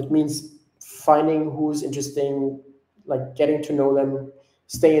that stuff. It means finding who's interesting, like getting to know them,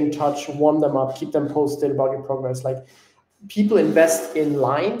 stay in touch, warm them up, keep them posted about your progress. Like, people invest in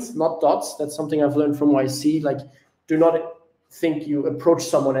lines, not dots. That's something I've learned from YC. Like, do not think you approach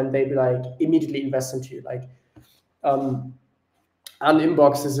someone and they be like immediately invest into you. Like,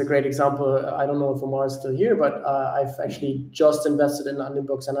 Uninbox is a great example. I don't know if Omar is still here, but I've actually just invested in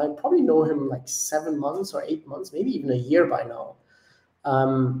Uninbox, and I probably know him like 7 months or 8 months, maybe even a year by now.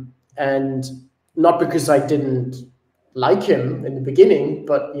 And not because I didn't like him in the beginning,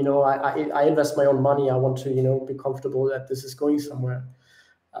 but you know, I invest my own money. I want to, you know, be comfortable that this is going somewhere.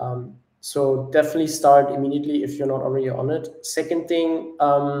 So definitely start immediately if you're not already on it. Second thing,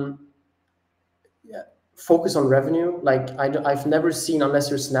 focus on revenue. Like, I've never seen,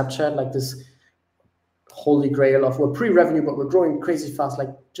 unless you're Snapchat, like this holy grail of we're pre-revenue, but we're growing crazy fast. Like,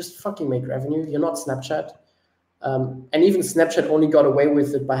 just fucking make revenue. You're not Snapchat. And even Snapchat only got away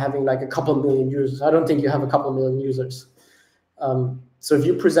with it by having like a couple million users. I don't think you have a couple million users. So if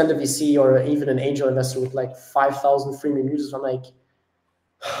you present a VC or even an angel investor with like 5,000 freemium users, I'm like,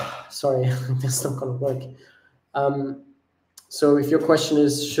 sorry, that's not going to work. So if your question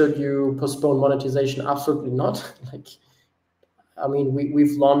is, should you postpone monetization? Absolutely not. Like, I mean,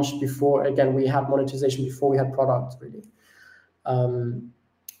 we've launched before. Again, we had monetization before we had product, really.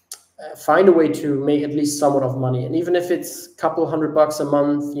 Find a way to make at least somewhat of money. And even if it's a couple $100 a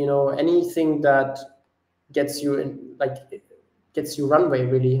month, you know, anything that gets you in, like, gets you runway,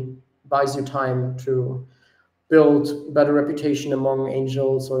 really buys you time to build better reputation among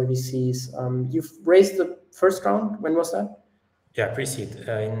angels or VCs. You've raised the first round. When was that? Yeah, pre-seed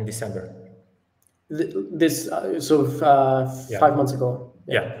in December. This 5 months ago.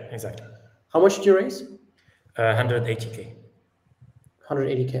 Yeah, exactly. How much did you raise? 180K.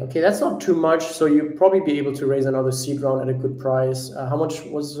 180K. Okay, that's not too much. So you'd probably be able to raise another seed round at a good price. How much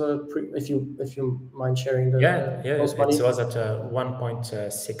was if you mind sharing the close money? It was at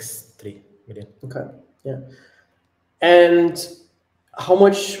 1.63 million. Okay, yeah. And how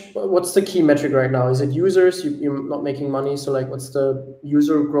much? What's the key metric right now? Is it users? You're not making money, so like, what's the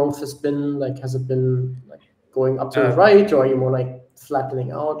user growth has been like? Has it been like going up to the right, or are you more like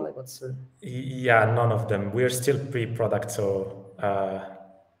flattening out? Like, what's the? Yeah, none of them. We're still pre-product, so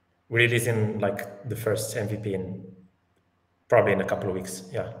we're releasing like the first MVP probably in a couple of weeks.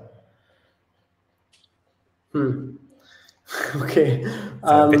 Yeah. Okay. It's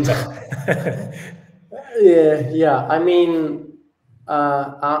a bit tough. Yeah. I mean,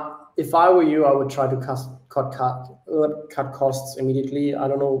 if I were you, I would try to cut costs immediately. I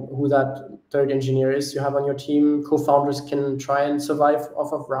don't know who that third engineer is you have on your team. Co-founders can try and survive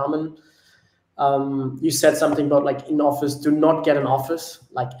off of ramen. You said something about like in office. Do not get an office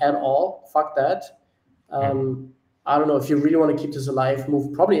like at all. Fuck that. I don't know if you really want to keep this alive.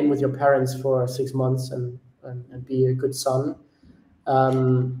 Move probably in with your parents for 6 months and be a good son.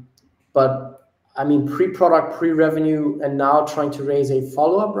 But I mean, pre-product, pre-revenue, and now trying to raise a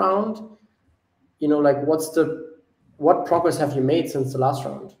follow-up round. You know, like what progress have you made since the last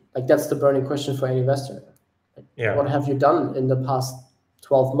round? Like that's the burning question for any investor. Like, what have you done in the past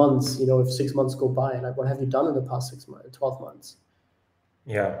 12 months? You know, if 6 months go by, like what have you done in the past 12 months?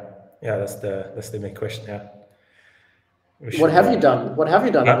 Yeah, that's the main question. Yeah. What have you done? What have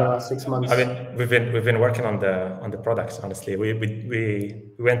you done in the last 6 months? I mean, we've been working on the products. Honestly, we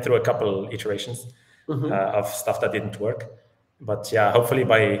went through a couple iterations of stuff that didn't work, but yeah, hopefully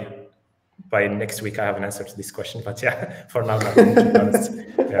by next week I have an answer to this question. But yeah, for now, nothing, to be honest.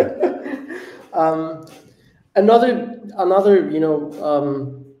 Yeah. Another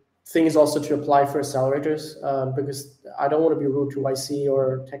thing is also to apply for accelerators because I don't want to be rude to YC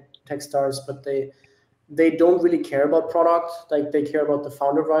or Techstars, but they don't really care about product. Like they care about the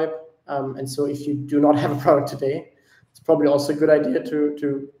founder vibe. And so if you do not have a product today, it's probably also a good idea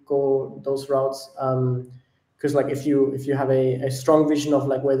to go those routes. Because like if you have a strong vision of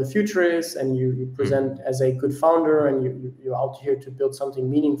like where the future is and you present as a good founder and you're out here to build something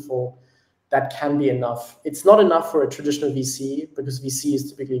meaningful, that can be enough. It's not enough for a traditional VC because VC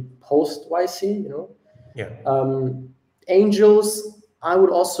is typically post YC, you know? Yeah. Angels, I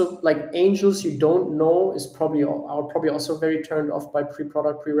would also like angels you don't know is probably also very turned off by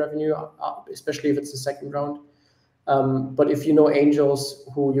pre-product, pre-revenue, especially if it's the second round. But if you know angels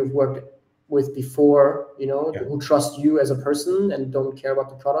who you've worked with before, you know, who trust you as a person and don't care about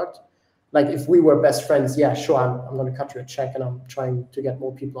the product. Like if we were best friends, yeah, sure, I'm going to cut you a check and I'm trying to get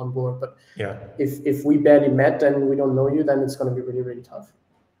more people on board. But if we barely met and we don't know you, then it's going to be really, really tough.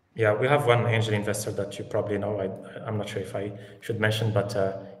 Yeah, we have one angel investor that you probably know. I'm not sure if I should mention, but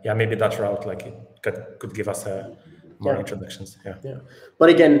yeah, maybe that route like it could give us more introductions. Yeah. But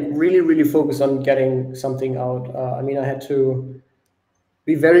again, really, really focus on getting something out. I mean, I had to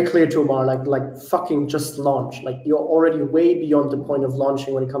be very clear to Omar, like fucking just launch. Like you're already way beyond the point of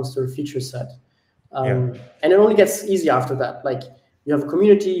launching when it comes to a feature set. And it only gets easier after that. Like you have a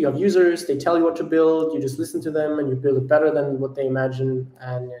community, you have users, they tell you what to build, you just listen to them and you build it better than what they imagine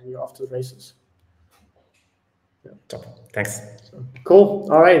and you're off to the races. Top. Thanks. So, cool.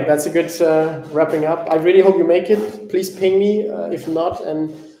 All right. That's a good wrapping up. I really hope you make it. Please ping me if not.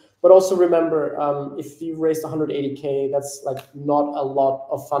 But also remember, if you've raised 180K, that's like not a lot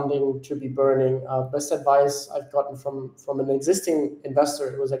of funding to be burning. Best advice I've gotten from an existing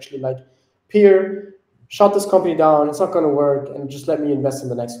investor was actually like, Pierre, shut this company down. It's not going to work, and just let me invest in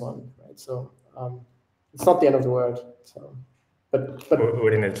the next one. Right. So it's not the end of the world. So, but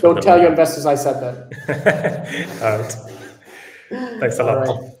don't tell your investors I said that. All right. Thanks a lot.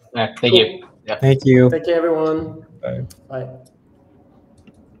 Right. Yeah, thank you. Yeah. Thank you. Take care, everyone. Bye. Bye.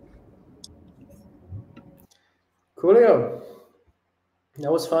 Coolio.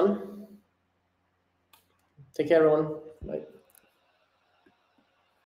 That was fun. Take care, everyone. Bye.